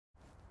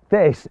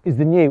This is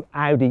the new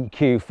Audi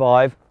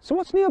Q5. So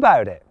what's new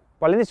about it?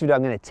 Well, in this video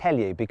I'm going to tell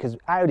you, because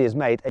Audi has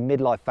made a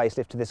midlife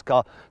facelift to this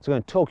car. So I'm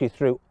going to talk you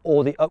through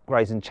all the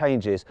upgrades and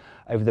changes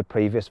over the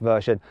previous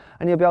version,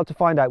 and you'll be able to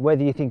find out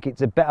whether you think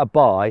it's a better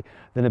buy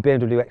than a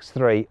BMW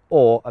X3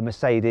 or a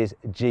Mercedes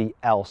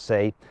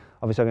GLC.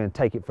 Obviously I'm going to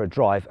take it for a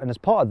drive, and as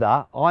part of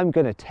that I'm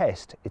going to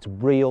test its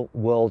real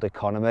world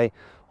economy.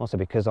 Also,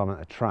 because I'm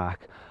at a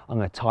track, I'm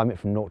going to time it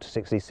from 0 to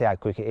 60, see how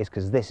quick it is,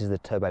 because this is the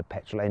turbo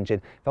petrol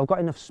engine. If I've got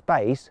enough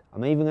space,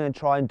 I'm even going to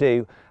try and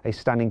do a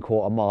standing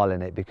quarter mile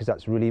in it, because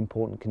that's really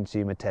important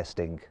consumer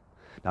testing.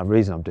 Now the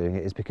reason I'm doing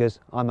it is because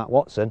I'm Matt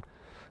Watson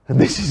and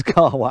this is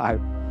Carwow.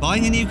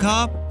 Buying a new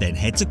car? Then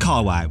head to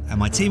Carwow and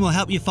my team will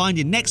help you find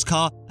your next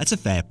car at a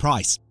fair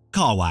price.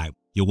 Carwow,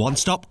 your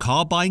one-stop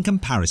car buying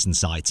comparison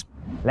site.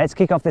 Let's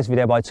kick off this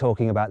video by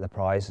talking about the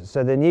price.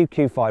 So the new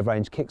Q5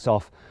 range kicks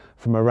off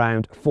from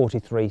around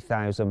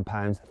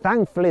 £43,000.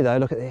 Thankfully though,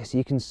 look at this,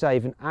 you can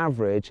save an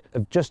average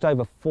of just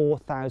over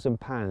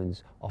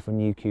 £4,000 off a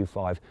new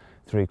Q5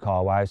 through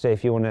Carwow. So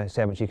if you want to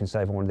see how much you can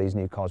save on one of these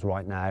new cars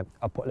right now,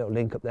 I'll put a little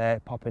link up there,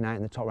 popping out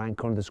in the top right hand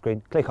corner of the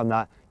screen. Click on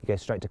that, you go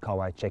straight to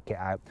Carwow, check it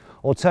out.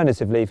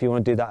 Alternatively, if you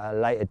want to do that at a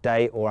later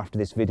date or after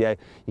this video,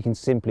 you can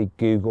simply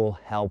Google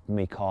 "Help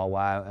Me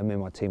Carwow" and me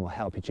and my team will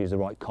help you choose the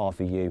right car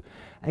for you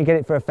and get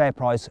it for a fair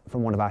price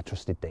from one of our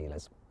trusted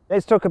dealers.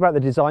 Let's talk about the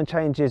design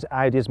changes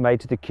Audi has made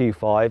to the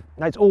Q5.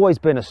 Now, it's always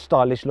been a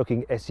stylish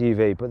looking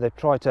SUV, but they've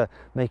tried to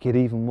make it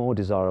even more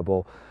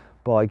desirable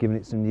by giving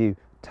it some new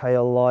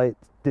tail light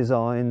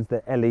designs,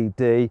 the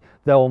LED.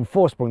 Though on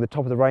 4Sprung, the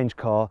top of the range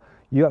car,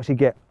 you actually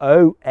get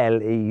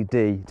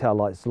OLED tail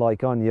lights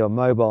like on your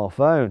mobile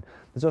phone.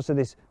 There's also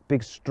this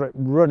big strip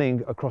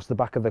running across the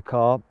back of the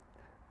car.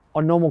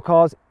 On normal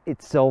cars,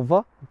 it's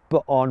silver,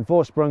 but on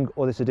 4Sprung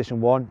or this edition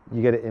 1,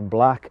 you get it in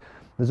black.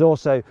 There's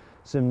also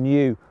some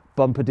new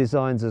bumper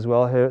designs as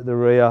well here at the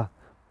rear,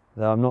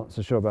 though I'm not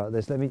so sure about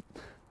this.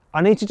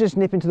 I need to just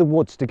nip into the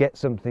woods to get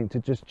something to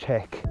just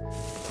check.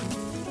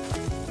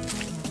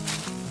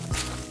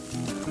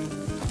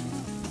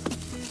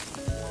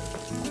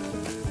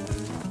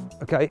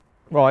 Okay,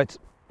 right,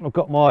 I've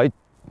got my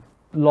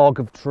log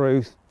of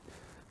truth.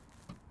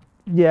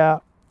 Yeah,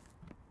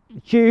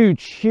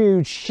 huge,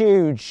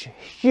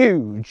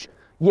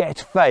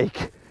 yet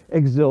fake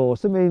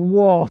exhaust. I mean,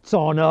 what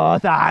on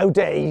earth,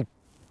 Audi?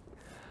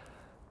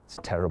 It's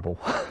terrible.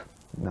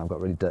 Now I've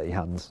got really dirty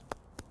hands.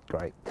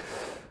 Great.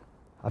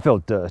 I feel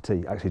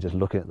dirty actually just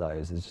looking at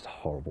those. It's just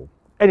horrible.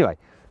 Anyway,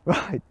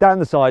 right, down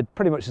the side,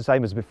 pretty much the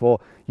same as before.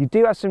 You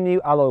do have some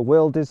new alloy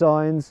wheel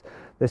designs.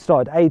 They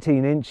start at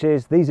 18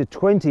 inches. These are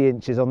 20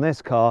 inches on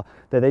this car,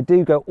 though they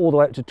do go all the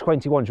way up to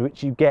 21,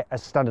 which you get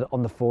as standard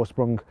on the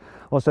 4Sprung.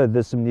 Also,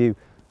 there's some new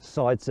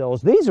side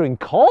sills. These are in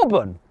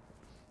carbon.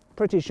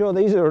 Pretty sure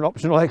these are an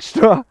optional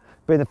extra.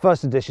 But in the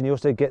first edition, you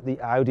also get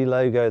the Audi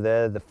logo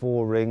there, the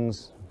 4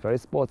 rings. Very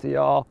sporty,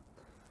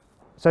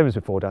 same as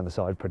before down the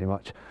side pretty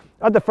much.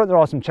 At the front there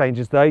are some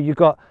changes though. You've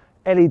got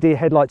LED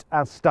headlights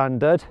as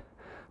standard,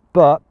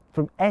 but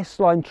from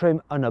S-line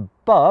trim and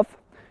above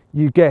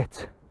you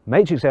get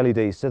matrix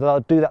LEDs, so they'll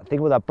do that thing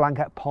where they'll blank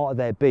out part of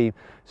their beam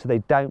so they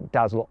don't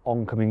dazzle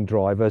oncoming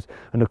drivers.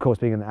 And of course,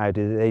 being an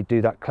Audi, they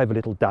do that clever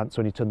little dance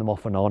when you turn them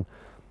off and on.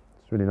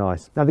 It's really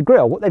nice. Now the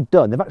grille, what they've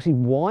done, they've actually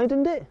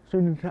widened it.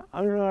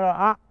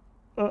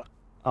 Oh,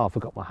 I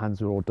forgot my hands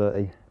were all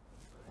dirty.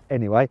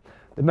 Anyway,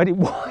 they made it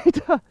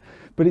wider,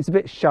 but it's a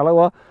bit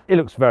shallower. It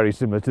looks very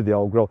similar to the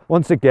old grille.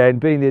 Once again,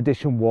 being the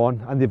edition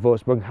 1 and the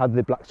 4Sprung had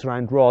the black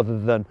surround rather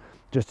than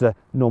just a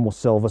normal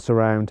silver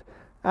surround.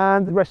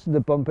 And the rest of the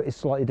bumper is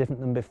slightly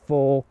different than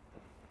before.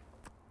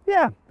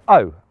 Yeah.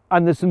 Oh,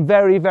 and there's some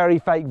very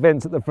fake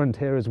vents at the front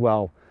here as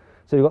well.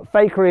 So you've got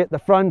fakery at the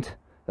front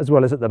as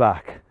well as at the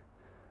back.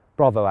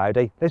 Bravo,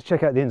 Audi. Let's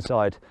check out the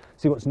inside,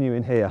 see what's new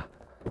in here.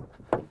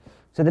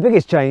 So the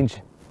biggest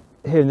change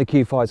here in the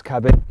Q5's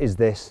cabin is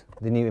this,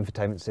 the new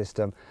infotainment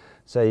system.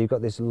 So you've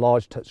got this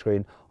large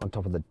touchscreen on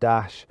top of the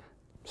dash,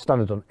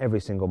 standard on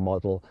every single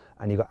model,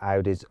 and you've got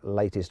Audi's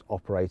latest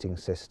operating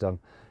system.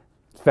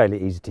 It's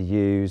fairly easy to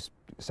use,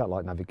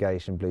 satellite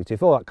navigation,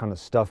 Bluetooth, all that kind of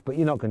stuff, but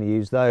you're not going to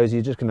use those.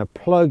 You're just going to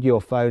plug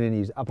your phone in,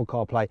 use Apple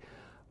CarPlay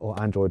or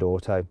Android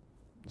Auto.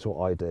 That's what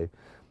I do.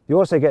 You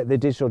also get the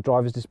digital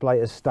driver's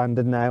display as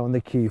standard now on the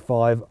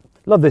Q5.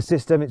 Love this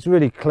system, it's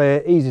really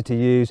clear, easy to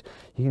use.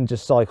 You can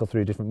just cycle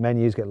through different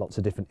menus, get lots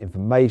of different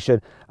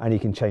information, and you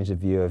can change the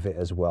view of it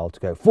as well to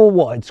go full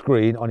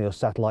widescreen on your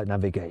satellite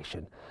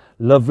navigation.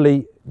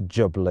 Lovely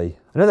jubbly.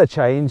 Another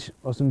change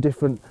are some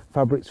different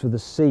fabrics for the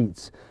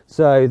seats.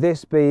 So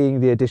this being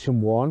the edition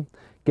 1,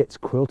 gets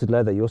quilted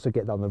leather. You also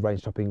get that on the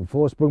range topping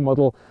 4Sprung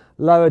model.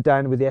 Lower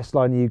down with the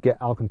S-line you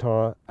get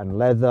Alcantara and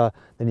leather,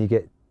 then you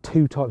get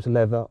 2 types of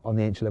leather on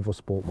the entry-level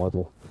sport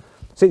model.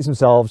 Seats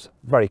themselves,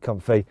 very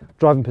comfy.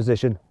 Driving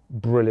position,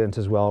 brilliant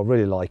as well,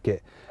 really like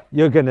it.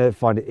 You're going to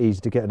find it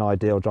easy to get an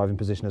ideal driving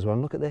position as well.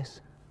 And look at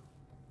this.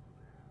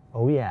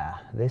 Oh yeah,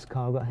 this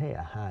car I've got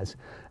here has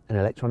an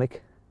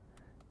electronic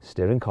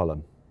steering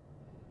column,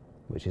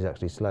 which is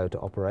actually slower to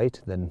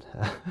operate than,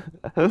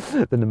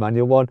 than the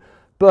manual one.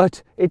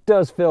 but it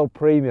does feel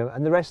premium,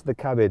 and the rest of the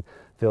cabin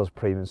feels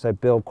premium. So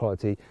build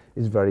quality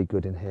is very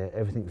good in here.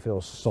 Everything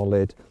feels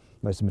solid.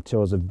 Most of the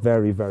materials are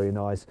very, very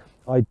nice.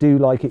 I do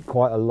like it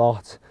quite a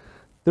lot.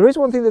 There is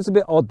one thing that's a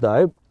bit odd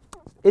though.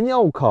 In the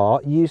old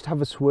car, you used to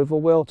have a swivel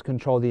wheel to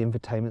control the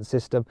infotainment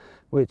system,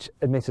 which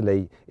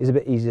admittedly is a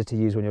bit easier to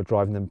use when you're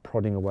driving than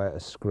prodding away at a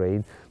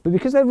screen. But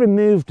because they've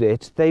removed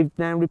it, they've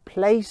now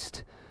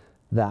replaced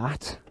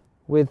that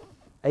with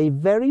a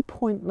very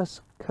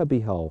pointless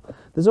cubby hole.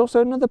 There's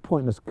also another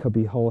pointless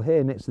cubby hole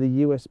here next to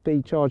the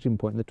USB charging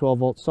point, the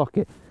 12-volt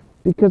socket,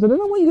 because I don't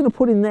know what you're going to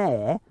put in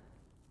there.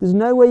 There's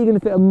no way you're going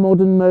to fit a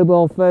modern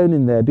mobile phone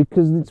in there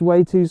because it's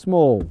way too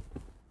small.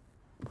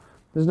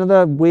 There's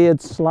another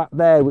weird slat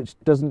there which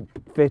doesn't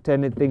fit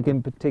anything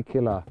in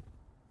particular.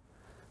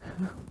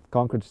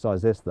 Can't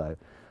criticise this though.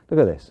 Look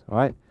at this, all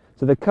right?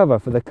 So the cover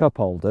for the cup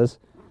holders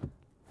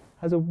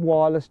has a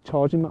wireless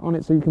charging mat on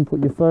it, so you can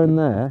put your phone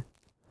there,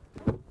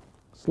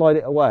 slide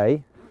it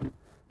away,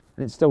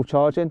 and it's still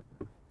charging.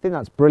 I think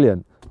that's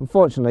brilliant.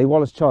 Unfortunately,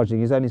 wireless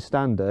charging is only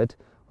standard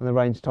on the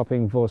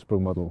range-topping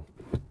Vorsprung model.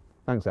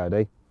 Thanks,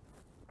 Audi.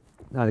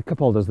 Now the cup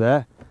holders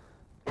there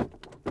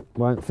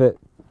won't fit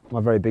my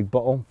very big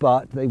bottle,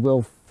 but they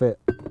will fit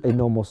a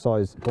normal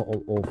size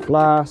bottle or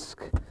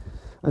flask.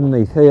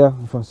 Underneath here,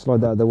 if I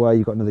slide that out of the way,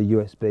 you've got another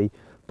USB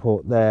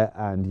port there,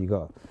 and you've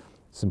got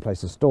some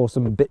place to store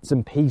some bits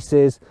and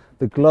pieces.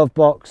 The glove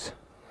box,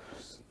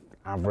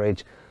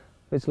 average.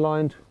 It's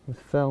lined with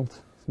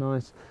felt, it's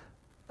nice.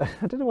 I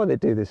don't know why they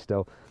do this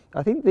still.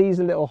 I think these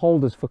are little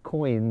holders for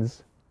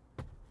coins.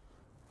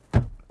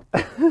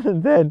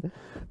 And then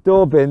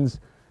door bins,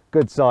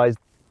 good size.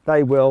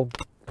 They will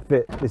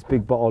fit this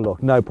big bottle,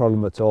 look, no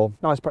problem at all.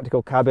 Nice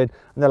practical cabin,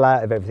 and the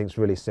layout of everything's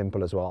really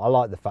simple as well. I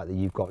like the fact that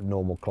you've got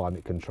normal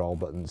climate control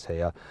buttons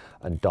here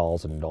and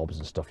dials and knobs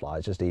and stuff like that.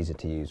 It's just easy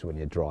to use when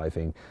you're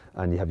driving,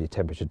 and you have your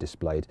temperature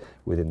displayed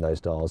within those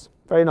dials.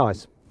 Very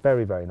nice,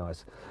 very, very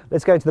nice.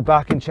 Let's go to the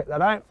back and check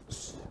that out.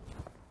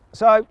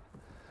 So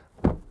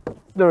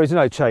there is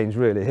no change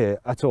really here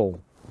at all,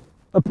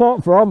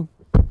 apart from,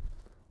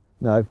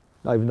 no,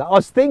 not even that. I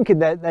was thinking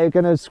that they're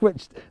going to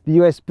switch the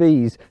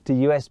USBs to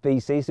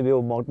USB-C, so be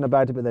all modern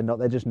about it, but they're not.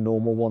 They're just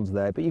normal ones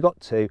there. But you got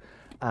 2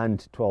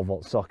 and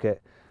 12-volt socket,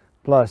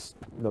 plus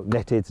look,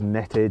 netted's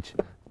nettage.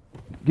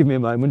 Give me a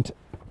moment.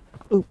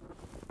 Ooh,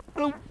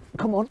 ooh,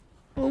 come on.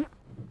 Ooh,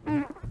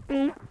 ooh,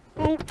 ooh,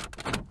 ooh.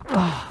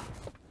 Ah.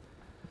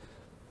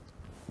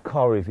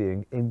 Car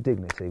reviewing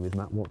indignity with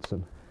Matt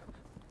Watson.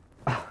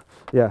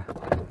 Yeah,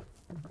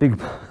 big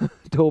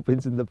door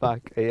pins in the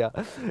back here.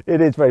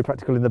 It is very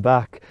practical in the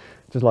back,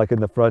 just like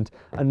in the front,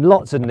 and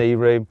lots of knee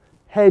room.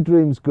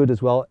 Headroom's good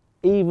as well,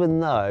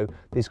 even though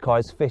this car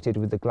is fitted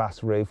with the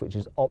glass roof, which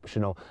is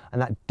optional, and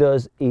that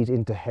does eat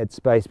into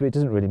headspace, but it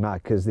doesn't really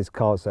matter because this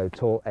car's so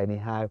tall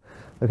anyhow.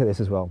 Look at this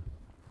as well.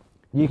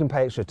 You can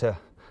pay extra to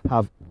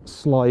have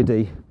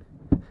slidey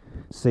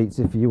seats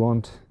if you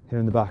want here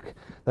in the back.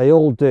 They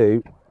all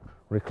do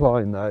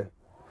recline though,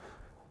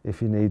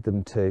 if you need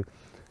them to.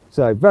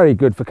 So very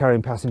good for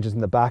carrying passengers in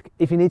the back.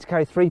 If you need to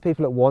carry 3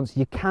 people at once,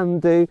 you can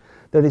do,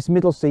 though this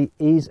middle seat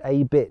is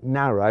a bit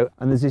narrow,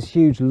 and there's this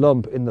huge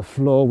lump in the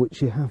floor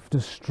which you have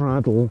to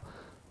straddle.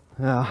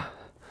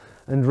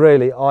 And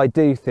really, I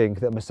do think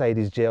that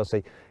Mercedes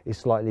GLC is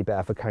slightly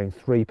better for carrying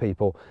 3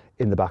 people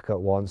in the back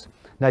at once.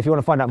 Now, if you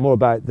want to find out more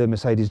about the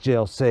Mercedes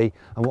GLC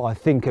and what I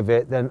think of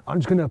it, then I'm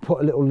just going to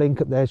put a little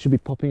link up there. It should be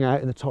popping out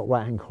in the top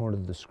right-hand corner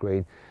of the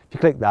screen. If you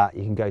click that,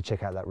 you can go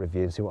check out that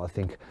review and see what I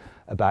think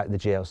about the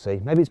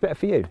GLC. Maybe it's better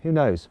for you, who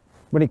knows?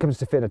 When it comes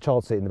to fitting a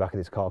child seat in the back of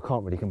this car, I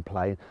can't really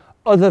complain,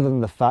 other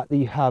than the fact that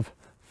you have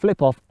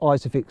flip-off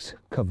Isofix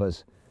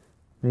covers.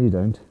 No, you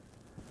don't.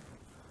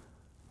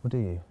 Or do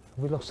you?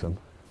 Have we lost them?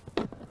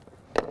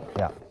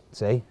 Yeah,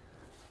 see?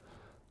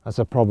 That's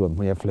a problem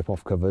when you have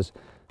flip-off covers.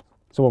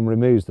 Someone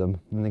removes them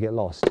and they get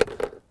lost.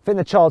 Fitting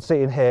the child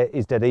seat in here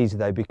is dead easy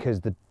though, because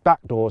the back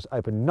doors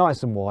open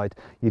nice and wide.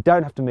 You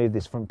don't have to move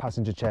this front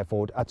passenger chair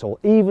forward at all,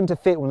 even to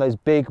fit one of those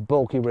big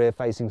bulky rear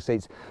facing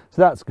seats.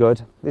 So that's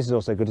good. This is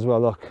also good as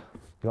well, look.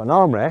 You've got an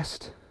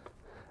armrest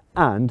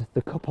and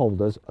the cup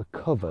holders are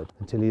covered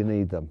until you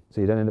need them.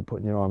 So you don't end up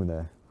putting your arm in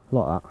there,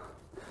 like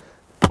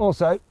that.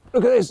 Also,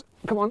 look at this,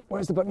 come on,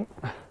 where's the button?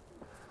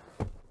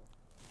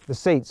 The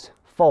seats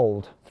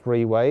fold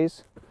 3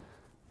 ways,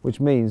 which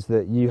means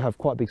that you have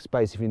quite a big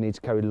space if you need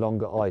to carry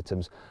longer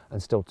items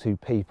and still 2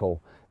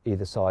 people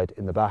either side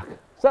in the back.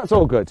 So that's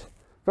all good.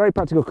 Very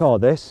practical car,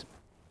 this.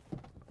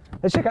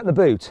 Let's check out the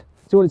boot,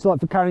 see what it's like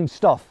for carrying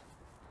stuff.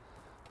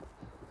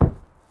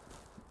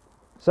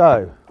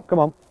 So, come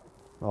on.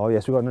 Oh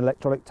yes, we've got an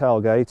electronic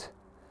tailgate.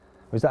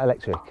 Or is that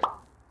electric?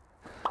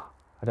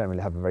 I don't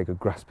really have a very good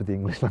grasp of the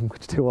English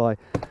language, do I?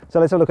 So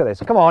let's have a look at this.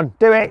 Come on,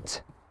 do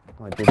it!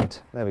 I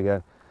didn't. There we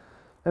go.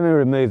 Let me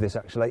remove this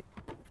actually.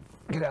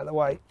 Get out of the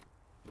way.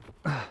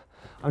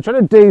 I'm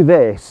trying to do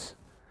this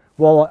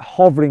while like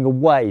hovering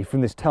away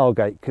from this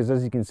tailgate, because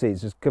as you can see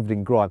it's just covered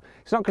in grime.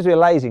 It's not because we're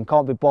lazy and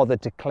can't be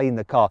bothered to clean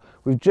the car.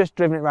 We've just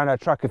driven it around our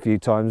track a few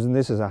times and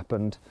this has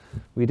happened.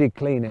 We did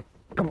clean it.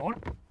 Come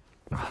on.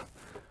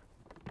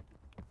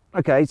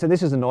 Okay, so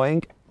this is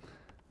annoying.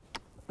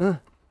 There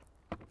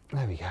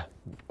we go.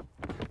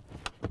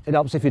 It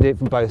helps if you do it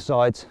from both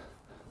sides.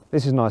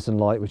 This is nice and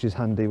light, which is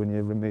handy when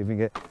you're removing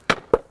it.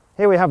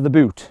 Here we have the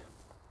boot.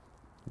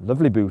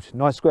 Lovely boot,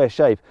 nice square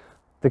shape.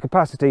 The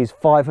capacity is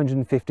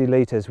 550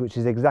 litres, which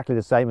is exactly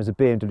the same as a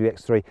BMW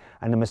X3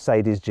 and a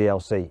Mercedes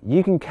GLC.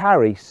 You can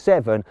carry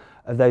 7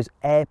 of those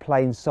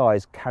airplane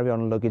size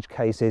carry-on luggage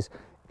cases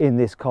in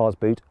this car's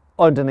boot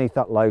underneath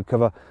that load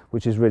cover,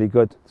 which is really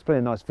good. There's plenty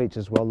of nice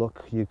features as well.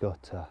 Look, you've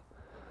got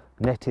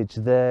nettage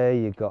there,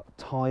 you've got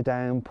tie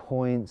down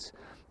points,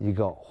 you've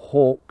got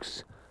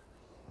hooks.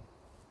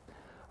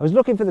 I was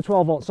looking for the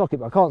 12-volt socket,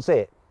 but I can't see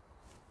it.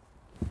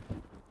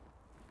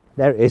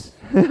 There it is.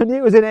 I knew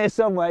it was in here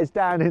somewhere. It's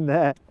down in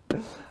there.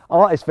 I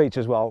like this feature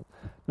as well.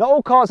 Not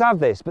all cars have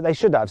this, but they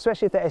should have,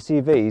 especially if they're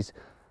SUVs.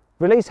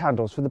 Release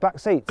handles for the back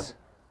seats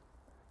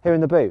here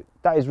in the boot.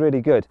 That is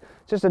really good.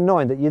 It's just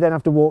annoying that you then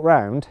have to walk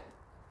round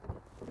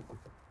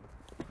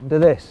and do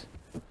this.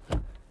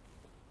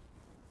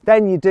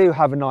 Then you do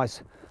have a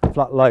nice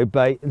flat load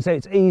bay, and so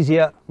it's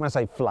easier. When I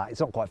say flat, it's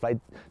not quite flat.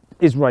 It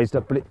is raised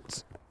up, but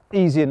it's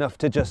easy enough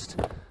to just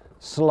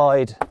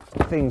slide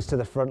things to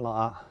the front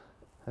like that.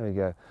 There we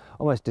go.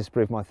 Almost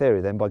disproved my theory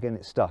then by getting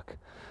it stuck.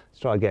 Let's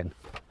try again.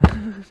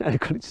 I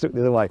got it stuck the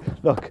other way.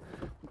 Look.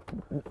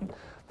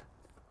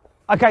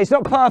 Okay, it's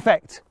not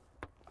perfect.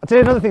 I'll tell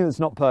you another thing that's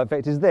not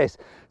perfect is this.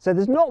 So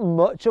there's not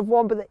much of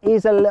one, but there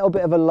is a little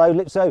bit of a low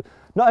lip. So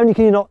not only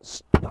can you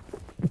not...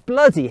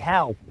 Bloody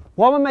hell.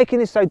 Why am I making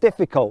this so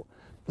difficult?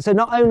 So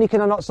not only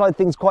can I not slide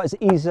things quite as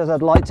easy as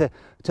I'd like to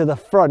the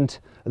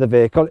front of the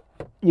vehicle,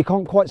 you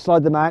can't quite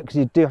slide them out because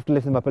you do have to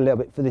lift them up a little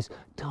bit for this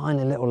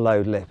tiny little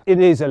load lip. It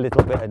is a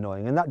little bit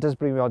annoying, and that does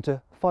bring me on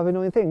to 5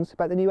 annoying things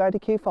about the new Audi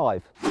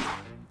Q5.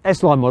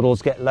 S-Line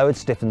models get lowered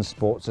stiffened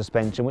sport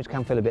suspension, which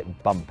can feel a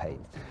bit bumpy.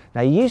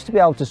 Now, you used to be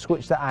able to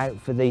switch that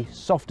out for the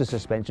softer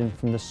suspension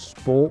from the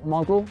sport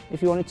model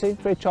if you wanted to.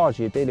 Free of charge,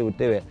 your dealer would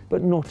do it,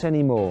 but not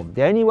anymore.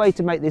 The only way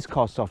to make this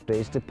car softer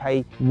is to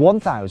pay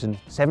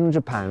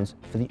 £1,700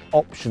 for the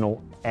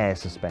optional air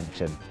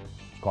suspension.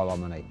 Quite a lot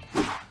of money.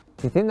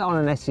 Do you think that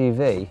on an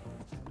SUV,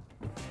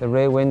 the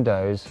rear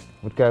windows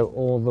would go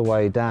all the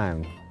way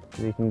down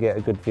so you can get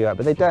a good view out?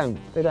 But they don't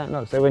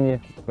look. So when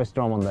you rest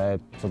your arm on there,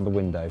 it's on the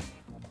window.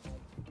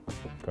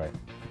 Great.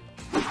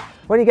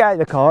 When you get out of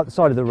the car at the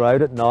side of the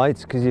road at night,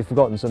 because you've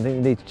forgotten something,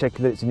 you need to check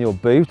that it's in your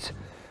boot.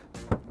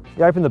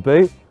 You open the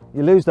boot,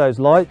 you lose those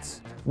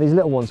lights, and these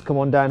little ones come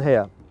on down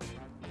here.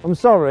 I'm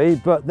sorry,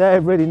 but they're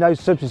really no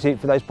substitute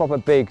for those proper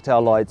big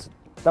tail lights.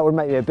 That would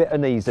make me a bit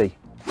uneasy.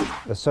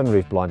 The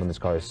sunroof blind on this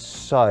car is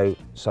so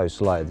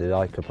slow that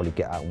I could probably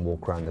get out and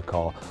walk around the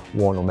car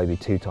 1 or maybe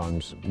 2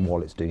 times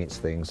while it's doing its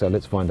thing. So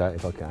let's find out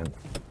if I can.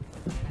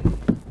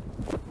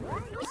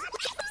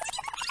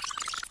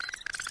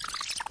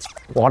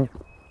 One.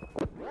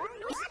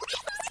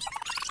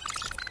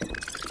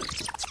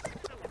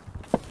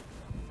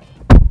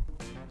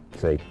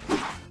 See.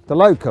 The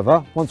load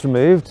cover, once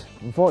removed,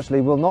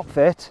 unfortunately will not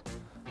fit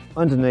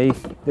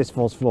underneath this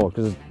false floor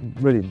because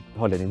there's really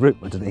hardly any room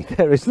underneath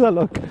there, isn't there?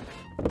 Look.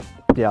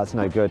 Yeah, it's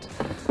no good.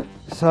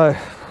 So,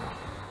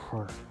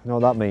 you know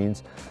what that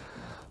means?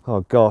 Oh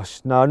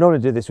gosh, no, I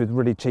normally do this with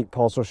really cheap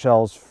parcel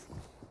shells,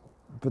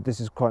 but this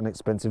is quite an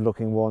expensive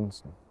looking one.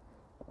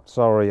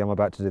 Sorry, I'm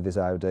about to do this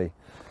Audi.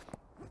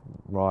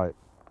 Right.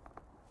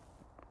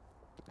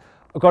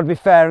 I've got to be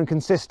fair and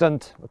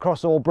consistent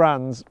across all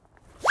brands.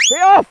 Be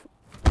off!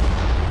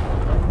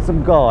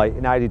 Some guy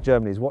in Audi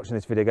Germany is watching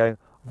this video going,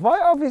 why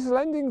are we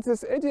lending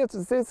this idiot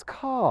these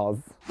cars?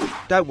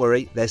 Don't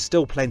worry, there's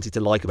still plenty to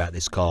like about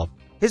this car.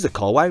 Here's the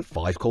carwow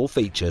 5 core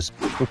features.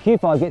 The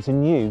Q5 gets a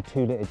new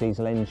 2-litre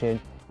diesel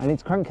engine, and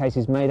its crankcase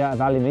is made out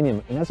of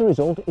aluminium, and as a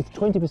result it's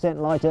 20%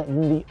 lighter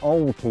than the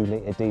old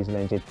 2-litre diesel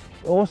engine.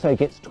 It also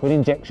gets twin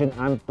injection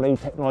and blue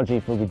technology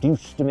for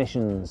reduced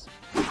emissions.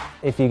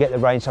 If you get the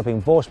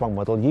range-topping Vorsprung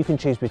model, you can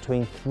choose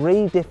between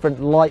 3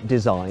 different light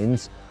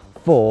designs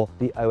for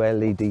the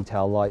OLED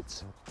tail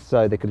lights.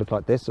 So they could look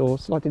like this or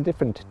slightly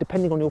different,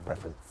 depending on your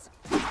preference.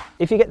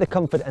 If you get the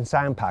comfort and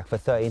sound pack for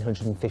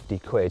 1,350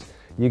 quid,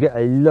 you get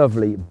a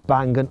lovely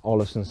Bang &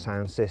 Olufsen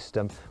sound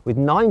system with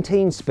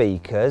 19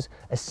 speakers,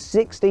 a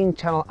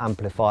 16-channel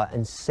amplifier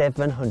and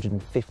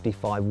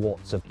 755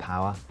 watts of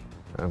power.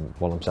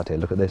 While I'm sat here,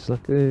 look at this,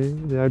 look,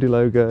 the Audi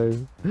logo,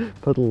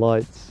 puddle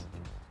lights.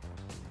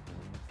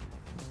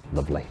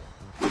 Lovely.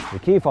 The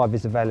Q5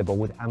 is available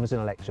with Amazon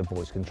Alexa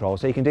voice control,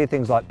 so you can do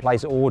things like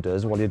place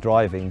orders while you're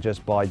driving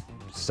just by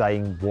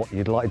saying what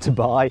you'd like to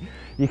buy.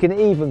 You can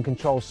even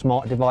control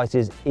smart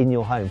devices in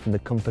your home from the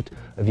comfort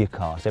of your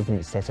car, so everything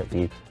is set up for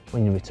you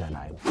when you return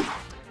home.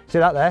 See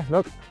that there?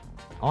 Look,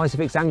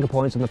 Isofix anchor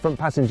points on the front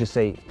passenger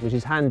seat, which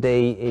is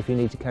handy if you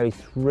need to carry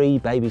 3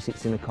 baby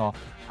seats in the car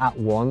at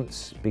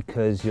once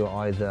because you're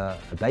either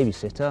a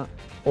babysitter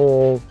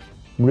or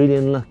really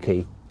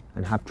unlucky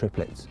and have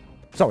triplets.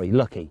 Sorry,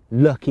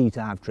 lucky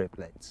to have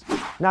triplets.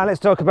 Now let's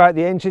talk about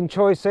the engine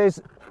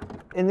choices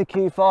in the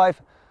Q5.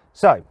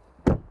 So,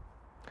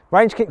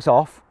 range kicks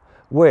off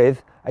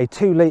with a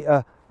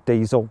 2-litre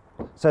diesel.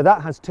 So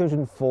that has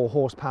 204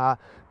 horsepower,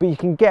 but you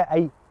can get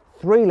a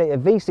 3-litre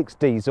V6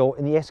 diesel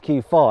in the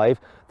SQ5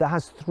 that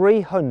has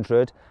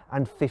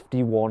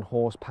 351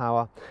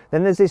 horsepower.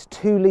 Then there's this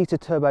 2-litre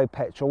turbo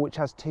petrol which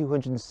has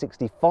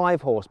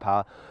 265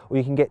 horsepower, or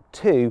you can get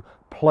 2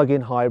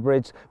 plug-in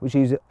hybrids which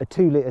use a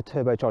 2-litre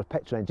turbocharged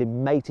petrol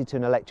engine mated to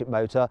an electric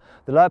motor.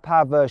 The low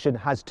power version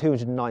has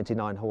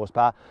 299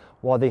 horsepower,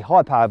 while the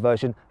high power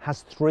version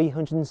has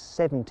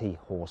 370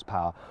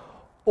 horsepower.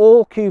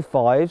 All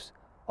Q5s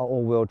are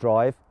all-wheel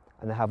drive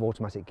and they have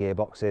automatic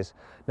gearboxes.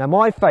 Now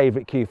my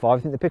favourite Q5, I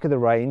think the pick of the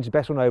range, the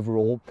best one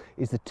overall,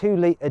 is the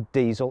 2-litre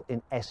diesel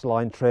in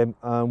S-Line trim.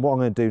 What I'm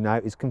going to do now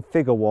is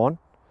configure one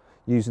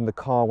using the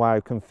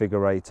CarWow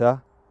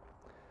configurator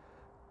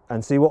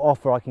and see what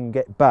offer I can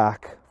get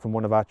back from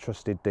one of our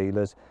trusted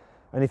dealers.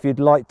 And if you'd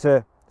like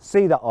to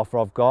see that offer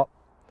I've got,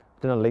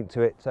 I've done a link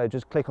to it, so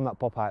just click on that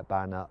pop-out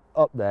banner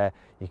up there,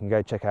 you can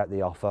go check out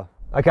the offer.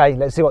 Okay,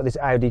 let's see what this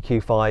Audi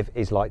Q5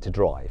 is like to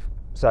drive.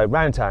 So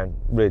round town,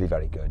 really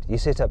very good. You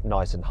sit up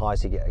nice and high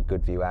so you get a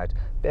good view out.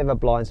 Bit of a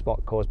blind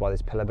spot caused by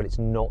this pillar, but it's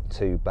not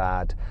too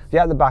bad. The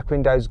out the back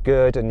window's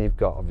good, and you've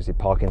got obviously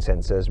parking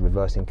sensors,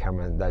 reversing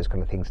camera and those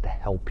kind of things to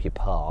help you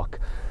park.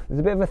 There's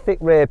a bit of a thick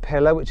rear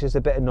pillar, which is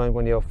a bit annoying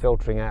when you're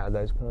filtering out of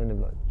those kind of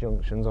like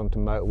junctions onto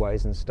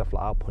motorways and stuff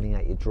like that, pulling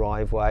out your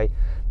driveway.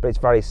 But it's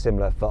very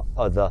similar for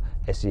other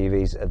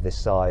SUVs of this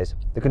size.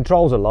 The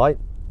controls are light,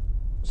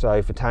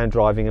 so for town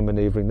driving and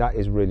manoeuvring, that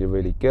is really,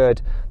 really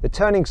good. The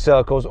turning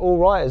circle's all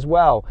right as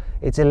well.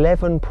 It's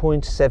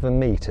 11.7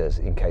 metres,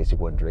 in case you're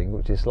wondering,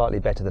 which is slightly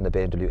better than the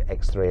BMW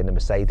X3 and the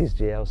Mercedes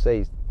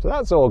GLC. So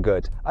that's all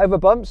good. Over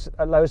bumps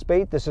at low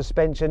speed, the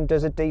suspension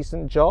does a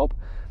decent job.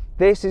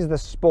 This is the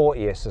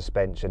sportiest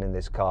suspension in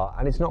this car,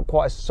 and it's not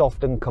quite as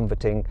soft and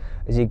comforting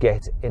as you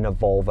get in a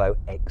Volvo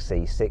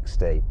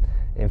XC60.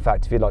 In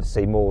fact, if you'd like to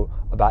see more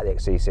about the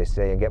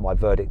XC60 and get my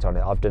verdict on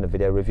it, I've done a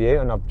video review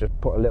and I've just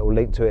put a little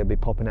link to it. It'll be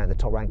popping out in the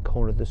top right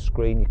corner of the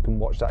screen. You can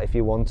watch that if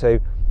you want to.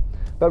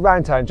 But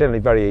round town, generally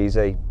very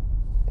easy,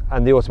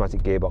 and the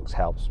automatic gearbox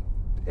helps.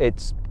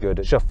 It's good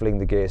at shuffling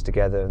the gears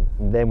together,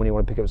 and then when you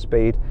want to pick up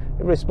speed,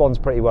 it responds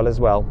pretty well as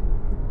well.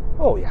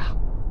 Oh yeah.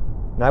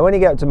 Now when you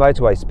get up to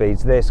motorway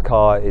speeds, this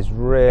car is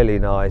really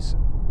nice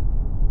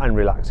and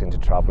relaxing to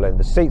travel in.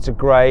 The seats are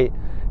great.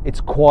 It's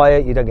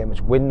quiet, you don't get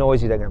much wind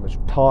noise, you don't get much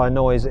tyre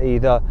noise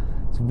either.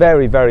 It's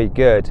very, very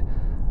good.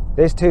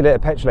 This 2-litre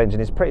petrol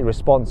engine is pretty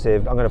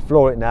responsive. I'm going to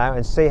floor it now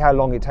and see how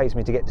long it takes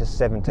me to get to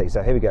 70.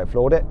 So here we go,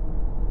 floored it.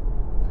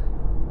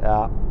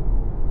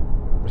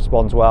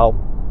 Responds well.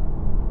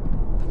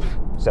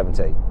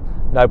 70.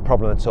 No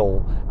problem at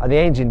all. And the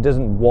engine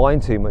doesn't whine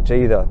too much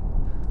either.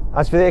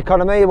 As for the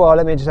economy, well,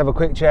 let me just have a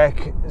quick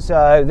check.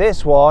 So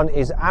this one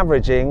is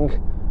averaging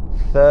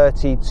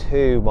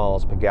 32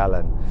 miles per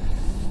gallon.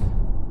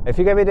 If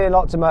you're going to be doing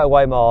lots of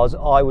motorway miles,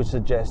 I would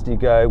suggest you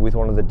go with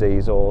one of the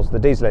diesels. The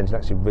diesel engine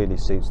actually really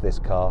suits this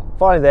car.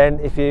 Finally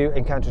then, if you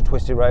encounter a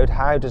twisty road,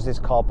 how does this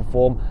car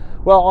perform?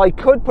 Well, I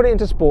could put it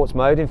into sports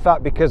mode. In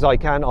fact, because I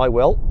can, I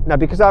will. Now,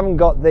 because I haven't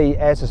got the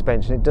air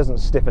suspension, it doesn't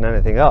stiffen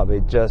anything up.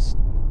 It just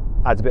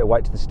adds a bit of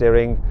weight to the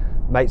steering,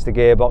 makes the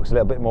gearbox a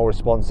little bit more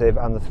responsive,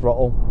 and the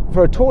throttle.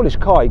 For a tallish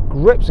car, it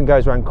grips and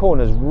goes around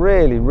corners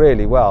really,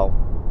 really well.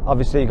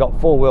 Obviously you've got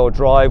 4-wheel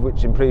drive,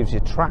 which improves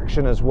your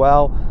traction as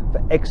well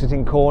for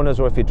exiting corners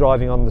or if you're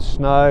driving on the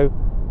snow.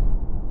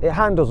 It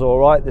handles all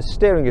right, the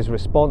steering is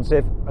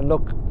responsive, and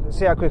look,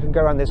 see how quick I can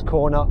go around this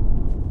corner.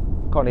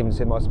 Can't even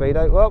see my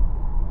speedo. Whoa,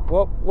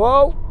 whoa,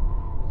 whoa,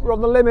 we're on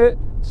the limit,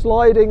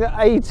 sliding at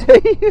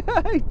 80,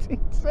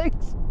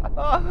 86.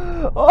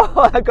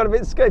 Oh, I got a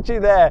bit sketchy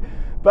there,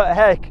 but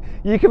heck,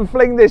 you can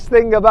fling this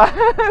thing about.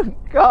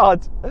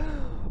 God.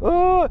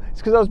 Oh,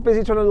 it's because I was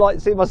busy trying to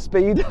see my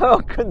speed.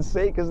 I couldn't see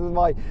it because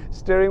my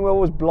steering wheel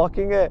was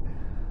blocking it.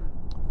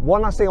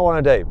 One last thing I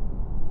want to do,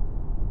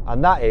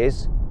 and that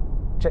is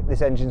check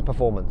this engine's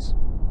performance.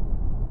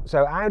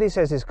 So Audi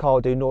says this car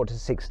will do 0 to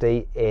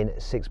 60 in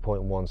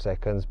 6.1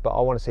 seconds, but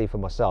I want to see for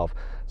myself.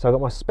 So I've got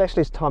my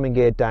specialist timing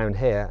gear down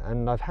here,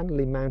 and I've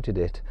handily mounted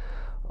it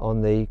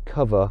on the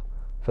cover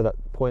for that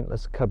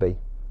pointless cubby.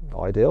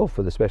 Ideal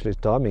for the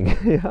specialist timing.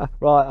 Yeah.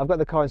 Right, I've got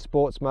the car in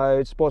sports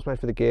mode for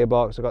the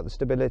gearbox. I've got the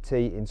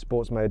stability in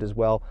sports mode as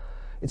well.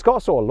 It's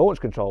got sort of launch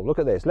control. Look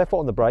at this, left foot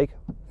on the brake,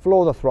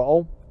 floor the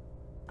throttle,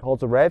 hold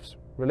the revs,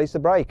 release the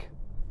brake.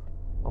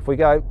 Off we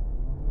go.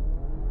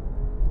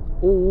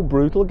 Ooh,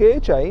 brutal gear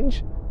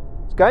change.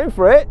 It's going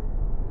for it.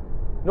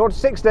 0 to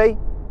 60,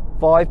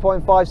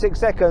 5.56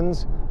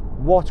 seconds.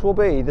 What will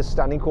be the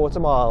standing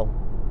quarter mile?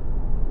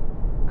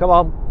 Come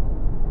on,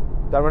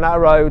 don't run out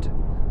of road.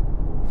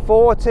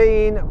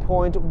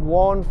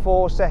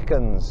 14.14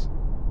 seconds.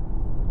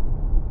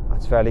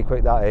 That's fairly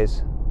quick, that is.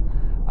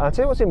 And I'll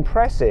tell you what's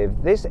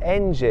impressive, this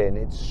engine,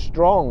 it's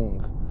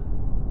strong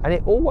and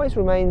it always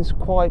remains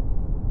quite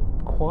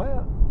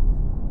quiet.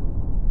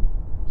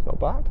 It's not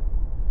bad.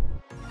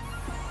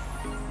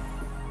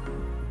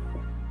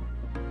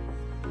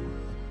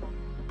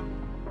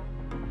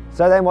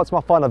 So then what's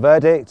my final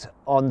verdict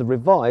on the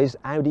revised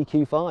Audi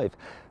Q5?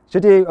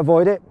 Should you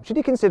avoid it? Should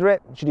you consider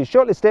it? Should you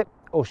shortlist it?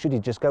 Or should you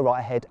just go right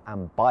ahead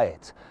and buy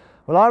it?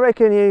 Well, I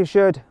reckon you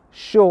should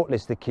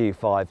shortlist the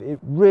Q5. It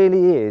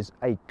really is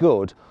a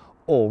good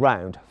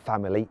all-round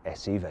family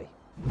SUV.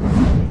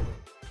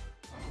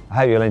 I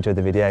hope you'll enjoy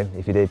the video.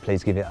 If you did,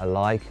 please give it a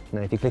like.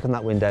 Now, if you click on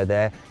that window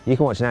there, you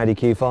can watch an Audi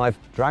Q5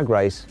 drag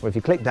race, or if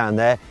you click down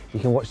there,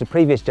 you can watch the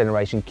previous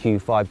generation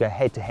Q5 go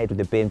head-to-head with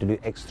the BMW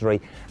X3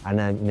 and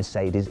a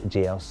Mercedes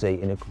GLC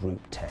in a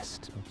group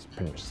test. It's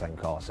pretty much the same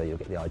car, so you'll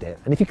get the idea.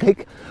 And if you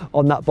click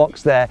on that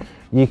box there,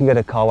 you can go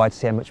to carwow to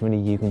see how much money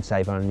you can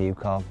save on a new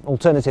car.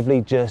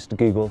 Alternatively, just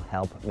Google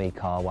 "Help Me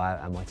Carwow"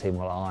 and my team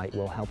or I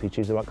will help you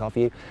choose the right car for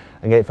you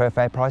and get it for a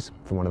fair price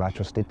from one of our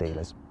trusted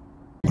dealers.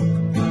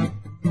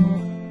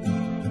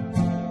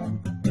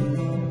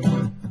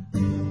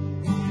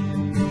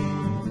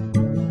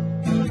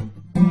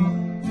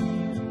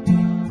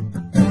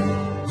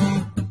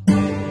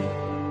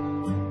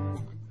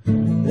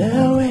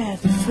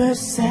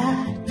 First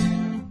sight,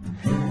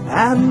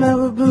 I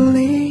never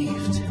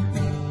believed.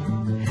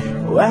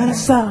 When I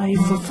saw you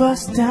for the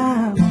first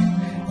time,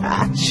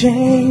 I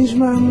changed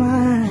my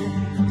mind.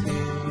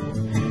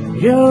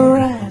 Your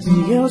eyes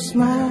and your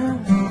smile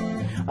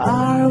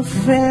are a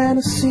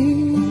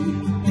fantasy.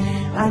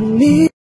 I need